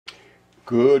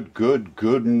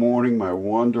Good morning, my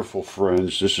wonderful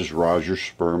friends. This is Roger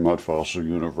Spur, Mudfossil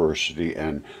University,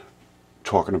 and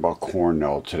talking about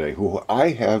Cornell today, who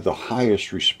I have the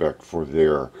highest respect for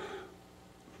their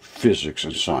physics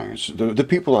and science. The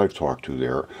people I've talked to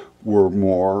there were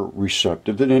more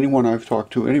receptive than anyone I've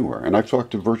talked to anywhere, and I've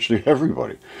talked to virtually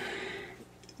everybody.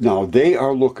 Now, they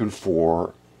are looking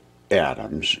for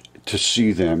atoms to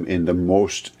see them in the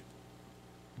most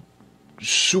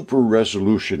super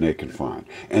resolution they can find,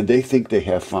 and they think they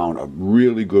have found a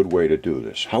really good way to do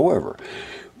this. However,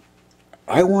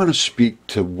 I want to speak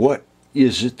to what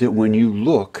is it that when you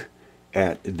look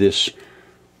at this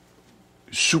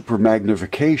super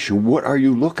magnification, what are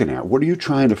you looking at? What are you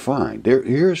trying to find?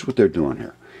 Here's what they're doing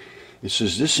here. It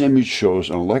says this image shows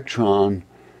an electron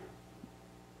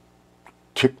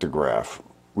pictograph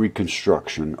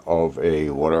reconstruction of a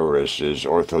whatever this is,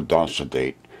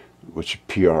 orthodoncidate, which is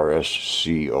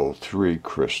PRSCO3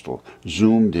 crystal,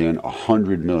 zoomed in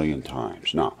 100 million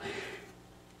times. Now,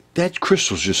 that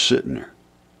crystal's just sitting there,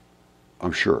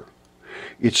 I'm sure.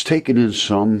 It's taken in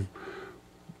some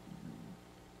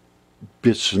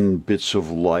bits and bits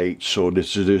of light, so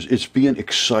it's being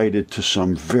excited to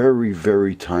some very,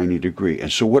 very tiny degree.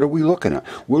 And so what are we looking at?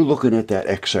 We're looking at that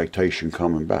excitation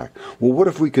coming back. Well, what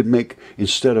if we could make,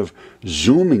 instead of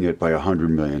zooming it by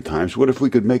 100 million times, what if we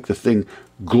could make the thing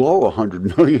glow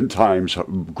 100 million times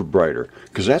brighter?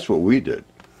 Because that's what we did.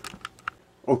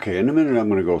 Okay, in a minute I'm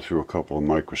going to go through a couple of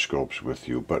microscopes with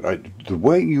you, but the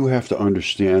way you have to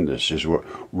understand this is what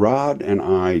Rod and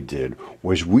I did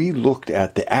was we looked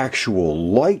at the actual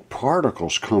light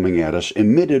particles coming at us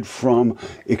emitted from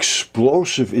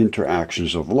explosive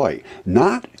interactions of light,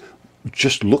 not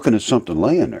just looking at something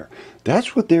laying there.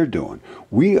 That's what they're doing.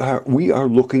 We are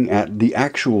looking at the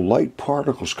actual light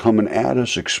particles coming at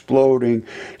us, exploding,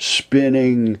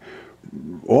 spinning,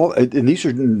 and this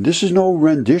is no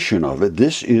rendition of it.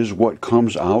 This is what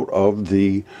comes out of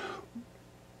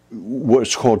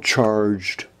what's called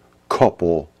charged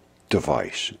couple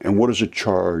device. And what is a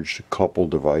charged couple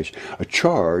device? A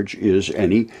charge is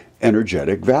any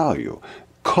energetic value.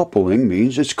 Coupling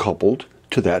means it's coupled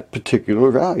to that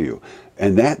particular value.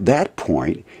 And at that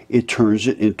point, it turns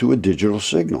it into a digital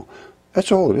signal.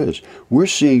 That's all it is. We're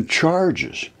seeing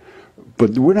charges.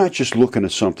 But we're not just looking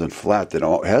at something flat that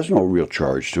has no real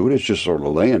charge to it. It's just sort of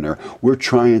laying there. We're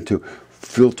trying to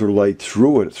filter light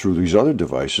through it through these other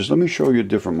devices. Let me show you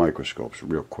different microscopes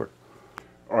real quick.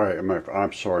 All right,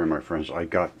 I'm sorry, my friends. I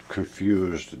got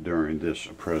confused during this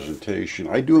presentation.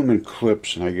 I do them in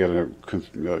clips, and I get a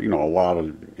lot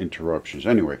of interruptions.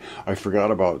 Anyway, I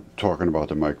forgot about talking about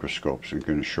the microscopes. I'm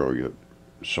going to show you,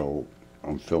 so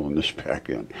I'm filling this back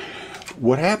in.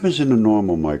 What happens in a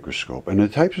normal microscope, and the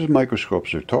types of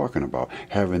microscopes they're talking about,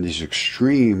 having these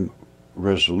extreme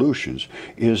resolutions,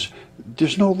 is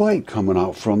there's no light coming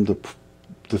out from the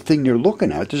thing they're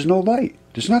looking at. There's no light.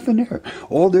 There's nothing there.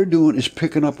 All they're doing is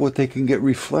picking up what they can get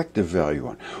reflective value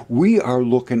on. We are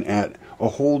looking at a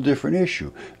whole different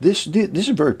issue. This is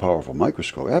a very powerful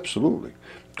microscope, absolutely.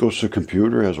 Goes to the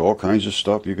computer, has all kinds of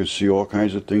stuff. You can see all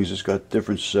kinds of things. It's got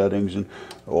different settings and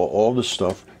all this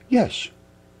stuff. Yes,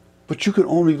 but you can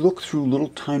only look through little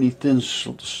tiny thin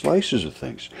slices of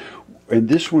things. And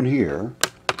this one here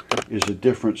is a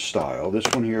different style. This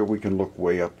one here we can look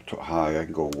way up to high. I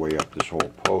can go way up this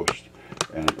whole post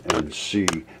and see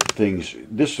things.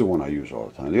 This is the one I use all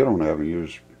the time. The other one I haven't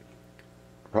used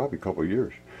probably a couple of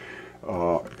years.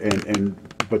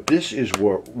 But this is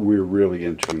what we're really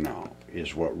into now,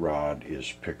 is what Rod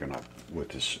is picking up with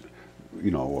this,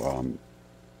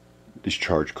 these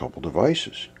charge couple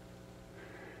devices.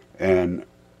 And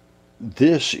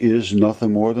this is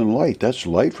nothing more than light. That's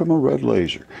light from a red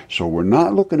laser. So we're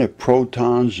not looking at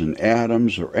protons and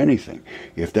atoms or anything.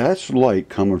 If that's light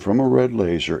coming from a red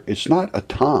laser, it's not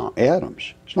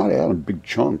atoms. It's not atoms, big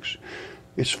chunks.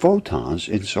 It's photons,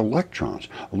 it's electrons.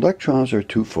 Electrons are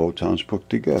two photons put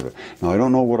together. Now, I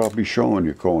don't know what I'll be showing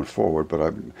you going forward,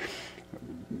 but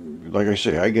like I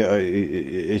say,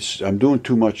 I'm doing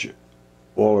too much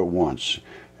all at once,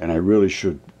 and I really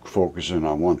should focus in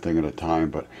on one thing at a time.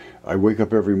 But I wake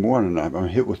up every morning and I'm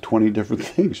hit with 20 different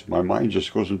things. My mind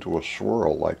just goes into a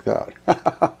swirl like that.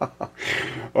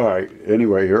 All right,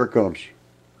 anyway, here it comes.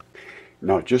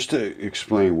 Now, just to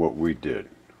explain what we did,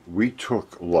 we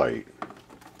took light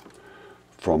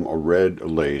from a red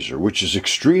laser, which is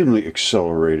extremely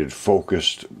accelerated,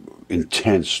 focused,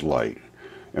 intense light.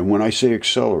 And when I say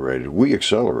accelerated, we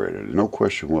accelerated, no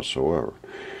question whatsoever,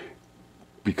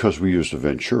 because we used a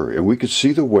Venturi. And we could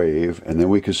see the wave, and then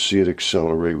we could see it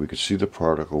accelerate, we could see the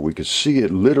particle, we could see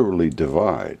it literally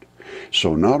divide.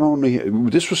 So not only,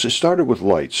 it started with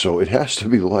light, so it has to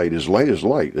be light. As light as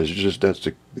light. That's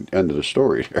the end of the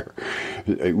story there.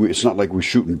 It's not like we're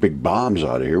shooting big bombs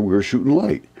out of here. We were shooting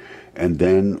light. And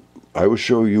then I will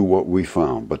show you what we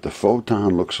found. But the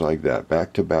photon looks like that.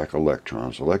 Back-to-back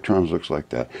electrons. Electrons looks like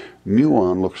that.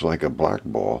 Muon looks like a black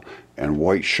ball, and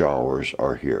white showers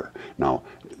are here. Now,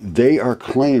 they are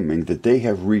claiming that they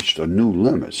have reached a new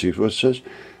limit. See what it says?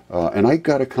 And I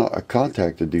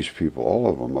contacted these people, all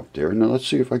of them up there, and let's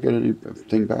see if I get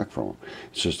anything back from them.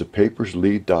 It says the paper's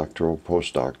lead doctoral,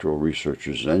 postdoctoral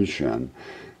researcher Zhen Shen.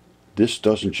 This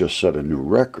doesn't just set a new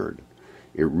record.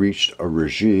 It reached a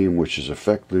regime which is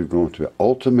effectively going to the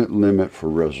ultimate limit for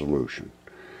resolution.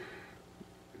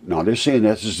 Now they're saying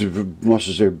that's as much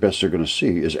as their best they're going to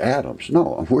see is atoms.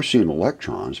 No, we're seeing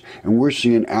electrons, and we're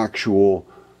seeing actual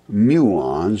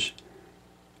muons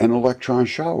and electron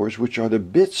showers, which are the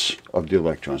bits of the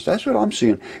electrons. That's what I'm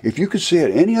seeing. If you could see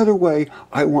it any other way,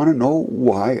 I want to know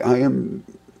why I am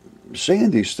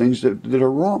saying these things that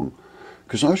are wrong.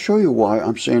 Because I'll show you why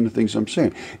I'm saying the things I'm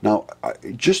saying. Now,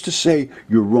 just to say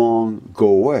you're wrong, go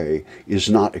away, is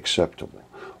not acceptable.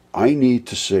 I need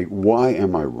to say, why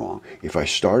am I wrong? If I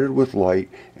started with light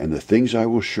and the things I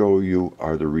will show you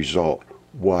are the result,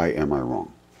 why am I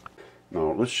wrong?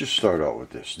 Now, let's just start out with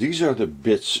this. These are the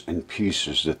bits and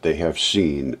pieces that they have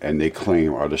seen and they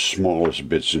claim are the smallest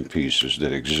bits and pieces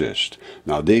that exist.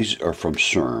 Now, these are from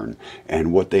CERN,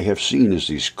 and what they have seen is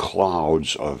these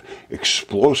clouds of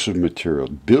explosive material,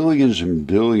 billions and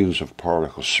billions of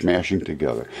particles smashing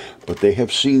together. But they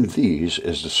have seen these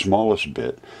as the smallest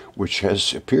bit, which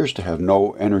appears to have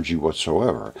no energy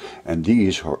whatsoever. And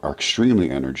these are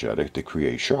extremely energetic to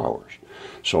create showers.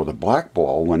 So the black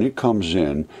ball, when it comes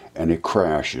in and it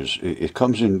crashes, it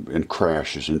comes in and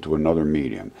crashes into another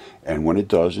medium. And when it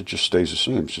does, it just stays the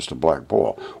same. It's just a black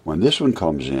ball. When this one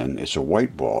comes in, it's a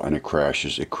white ball, and it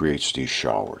crashes, it creates these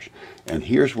showers. And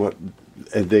here's what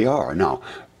they are. Now,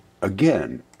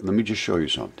 again, let me just show you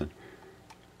something.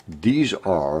 These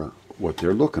are what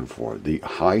they're looking for. The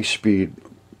high-speed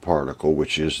particle,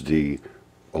 which is the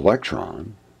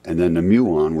electron, and then the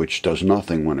muon, which does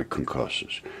nothing when it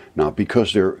concusses. Now,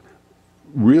 because they're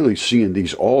really seeing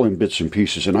these all in bits and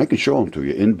pieces, and I can show them to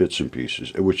you in bits and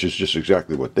pieces, which is just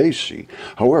exactly what they see.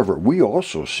 However, we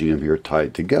also see them here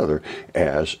tied together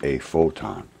as a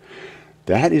photon.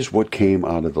 That is what came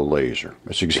out of the laser.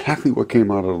 That's exactly what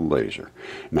came out of the laser.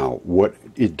 Now, what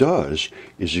it does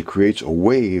is it creates a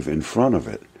wave in front of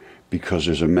it because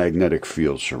there's a magnetic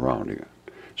field surrounding it.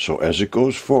 So as it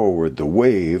goes forward, the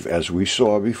wave, as we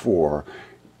saw before,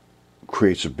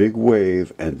 creates a big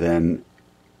wave, and then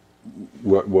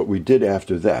what we did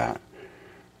after that,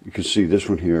 you can see this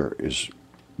one here is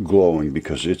glowing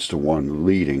because it's the one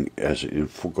leading as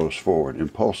it goes forward,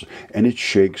 impulses, and it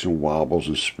shakes and wobbles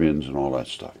and spins and all that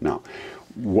stuff. Now,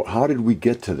 how did we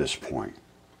get to this point?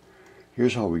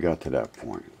 Here's how we got to that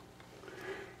point.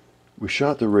 We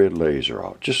shot the red laser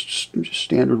out, just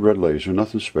standard red laser,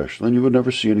 nothing special, and you would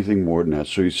never see anything more than that,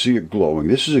 so you'd see it glowing.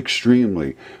 This is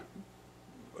extremely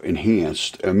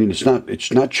enhanced. I mean,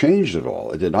 it's not changed at all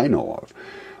that I know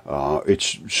of.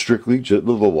 It's strictly just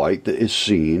the light that is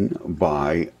seen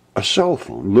by a cell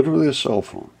phone, literally a cell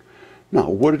phone. Now,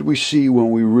 what did we see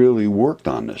when we really worked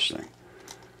on this thing?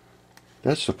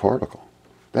 That's the particle.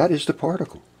 That is the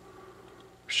particle.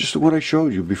 It's just what I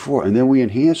showed you before. And then we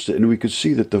enhanced it, and we could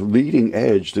see that the leading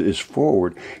edge that is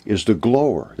forward is the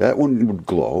glower. That one would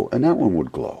glow, and that one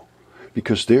would glow,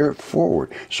 because they're forward.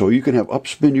 So you can have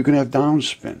upspin, you can have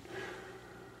downspin.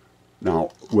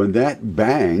 Now, when that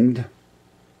banged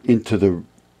into the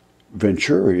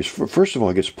Venturi, first of all,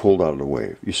 it gets pulled out of the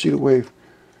wave. You see the wave?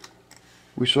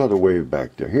 We saw the wave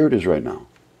back there. Here it is right now.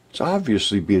 It's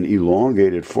obviously being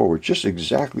elongated forward, just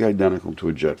exactly identical to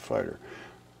a jet fighter.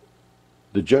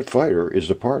 The jet fighter is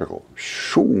the particle.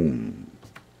 Shoom!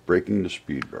 Breaking the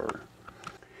speed barrier.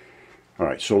 All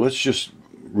right, so let's just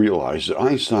realize that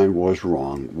Einstein was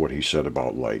wrong what he said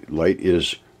about light. Light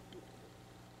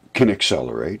can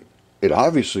accelerate. It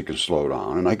obviously can slow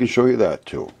down, and I can show you that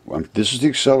too. This is the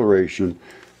acceleration,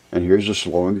 and here's the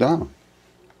slowing down.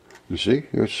 You see?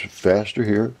 It's faster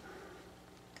here,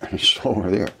 and it's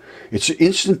slower there. It's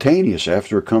instantaneous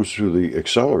after it comes through the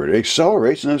accelerator. It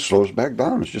accelerates and then it slows back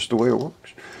down. It's just the way it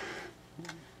works.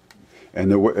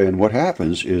 And what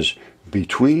happens is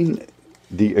between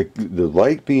the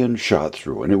light being shot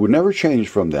through, and it would never change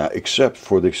from that except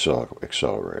for the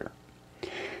accelerator.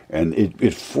 And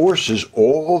it forces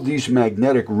all these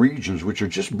magnetic regions, which are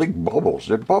just big bubbles.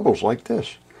 They're bubbles like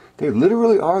this. They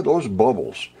literally are those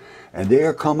bubbles. And they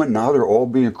are coming now, they're all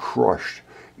being crushed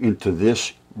into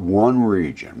this one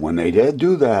region. When they did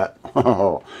do that,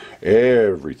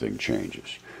 everything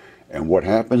changes. And what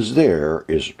happens there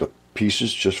is the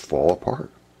pieces just fall apart.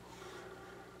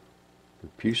 The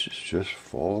pieces just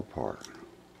fall apart.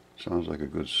 Sounds like a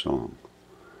good song.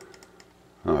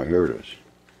 All right, here it is.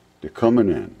 They're coming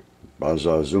in.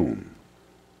 Bazazoom.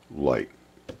 Light.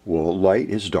 Well, light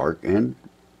is dark and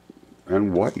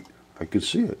white. I can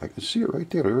see it. I can see it right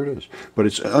there. There it is. But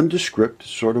it's undescript,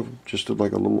 sort of just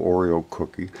like a little Oreo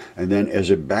cookie. And then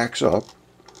as it backs up,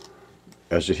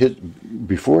 as it hits,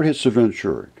 before it hits the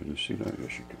Venturi, can you see that?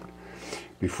 Yes, you can.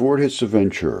 Before it hits the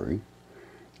Venturi,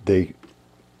 they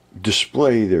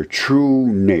display their true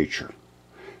nature.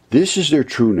 This is their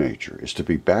true nature, is to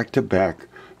be back to back,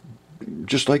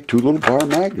 just like two little bar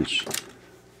magnets.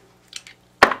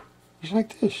 It's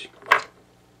like this.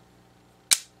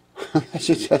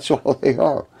 That's all they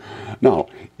are. Now,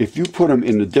 if you put them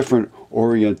in a different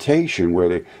orientation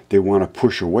where they want to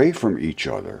push away from each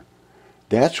other,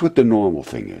 that's what the normal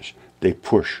thing is. They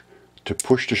push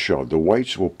to shove. The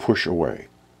whites will push away.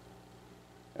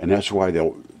 And that's why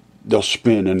they'll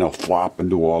spin and they'll flop and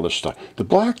do all this stuff. The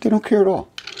black, they don't care at all.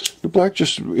 The black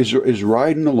just is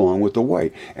riding along with the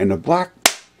white. And the black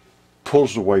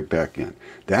pulls the white back in.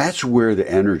 That's where the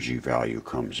energy value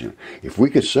comes in. If we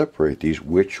can separate these,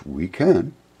 which we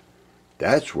can,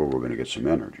 that's where we're going to get some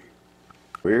energy.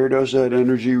 Where does that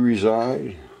energy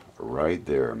reside? Right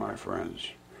there, my friends.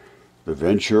 The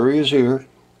Venturi is here.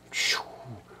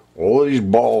 All of these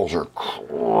balls are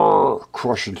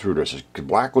crushing through this. The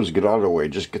black ones, get out of the way.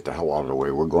 Just get the hell out of the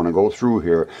way. We're going to go through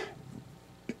here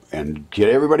and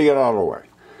get out of the way.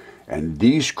 And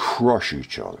these crush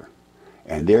each other.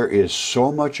 And there is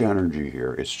so much energy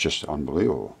here, it's just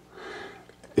unbelievable.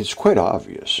 It's quite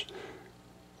obvious.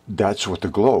 That's what the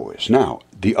glow is. Now,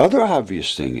 the other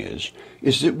obvious thing is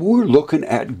that we're looking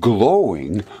at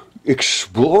glowing,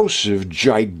 explosive,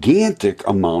 gigantic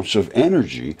amounts of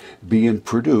energy being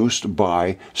produced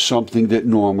by something that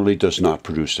normally does not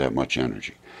produce that much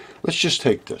energy. Let's just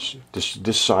take this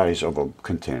size of a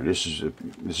container. This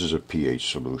is a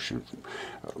pH solution.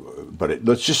 But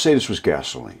let's just say this was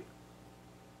gasoline.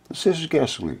 Let's say this is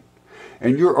gasoline.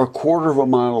 And you're a quarter of a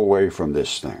mile away from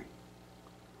this thing.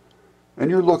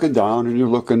 And you're looking down and you're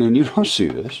looking and you don't see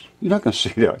this. You're not going to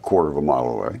see that a quarter of a mile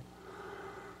away.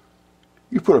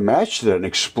 You put a match to that and it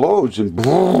explodes and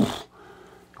boom, a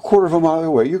quarter of a mile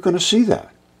away, you're going to see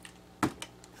that.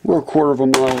 We're a quarter of a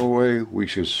mile away, we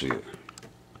should see it.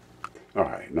 All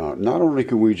right, now not only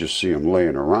can we just see them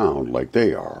laying around like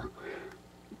they are,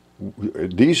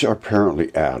 these are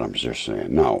apparently atoms, they're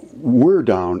saying. Now, we're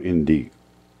down in the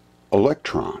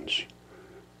electrons,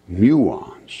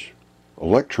 muons,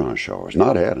 electron showers,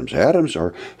 not atoms. Atoms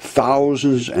are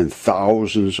thousands and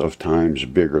thousands of times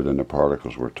bigger than the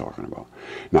particles we're talking about.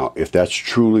 Now, if that's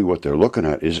truly what they're looking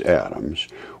at is atoms,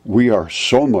 we are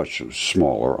so much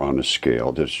smaller on the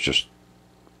scale that's just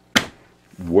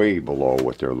way below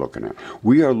what they're looking at.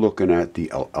 We are looking at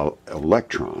the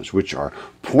electrons, which are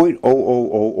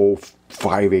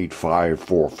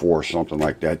 0.000058544, something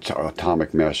like that,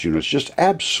 atomic mass units, just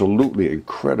absolutely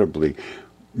incredibly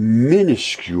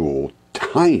minuscule,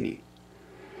 tiny.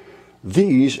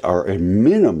 These are a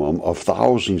minimum of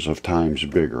thousands of times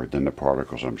bigger than the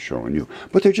particles I'm showing you,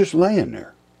 but they're just laying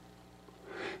there.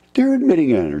 They're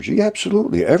emitting energy,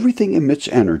 absolutely. Everything emits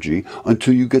energy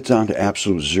until you get down to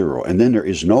absolute zero, and then there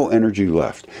is no energy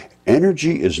left.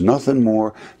 Energy is nothing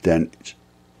more than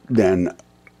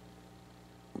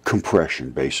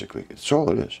compression, basically. That's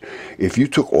all it is. If you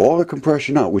took all the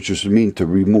compression out, which is to mean to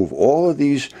remove all of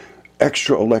these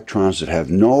extra electrons that have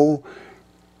no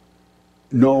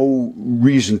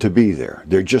reason to be there.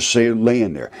 They're just, say,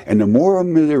 laying there. And the more of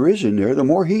them there is in there, the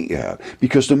more heat you have,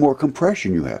 because the more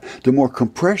compression you have. The more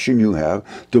compression you have,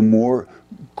 the more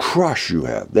crush you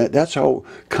have. That's how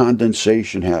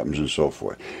condensation happens and so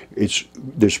forth.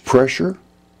 There's pressure,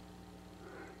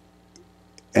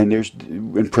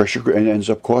 and pressure ends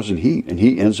up causing heat, and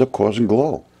heat ends up causing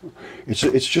glow.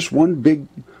 It's just one big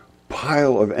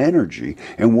pile of energy,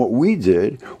 and what we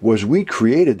did was we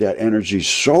created that energy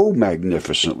so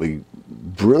magnificently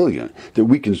brilliant that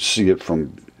we can see it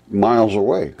from miles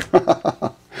away.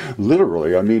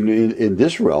 Literally, I mean, in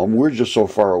this realm, we're just so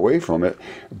far away from it,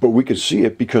 but we can see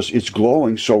it because it's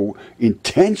glowing so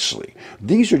intensely.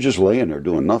 These are just laying there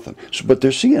doing nothing, but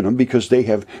they're seeing them because they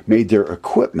have made their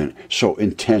equipment so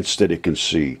intense that it can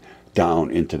see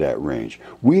down into that range.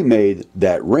 We made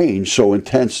that range so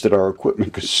intense that our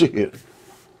equipment could see it.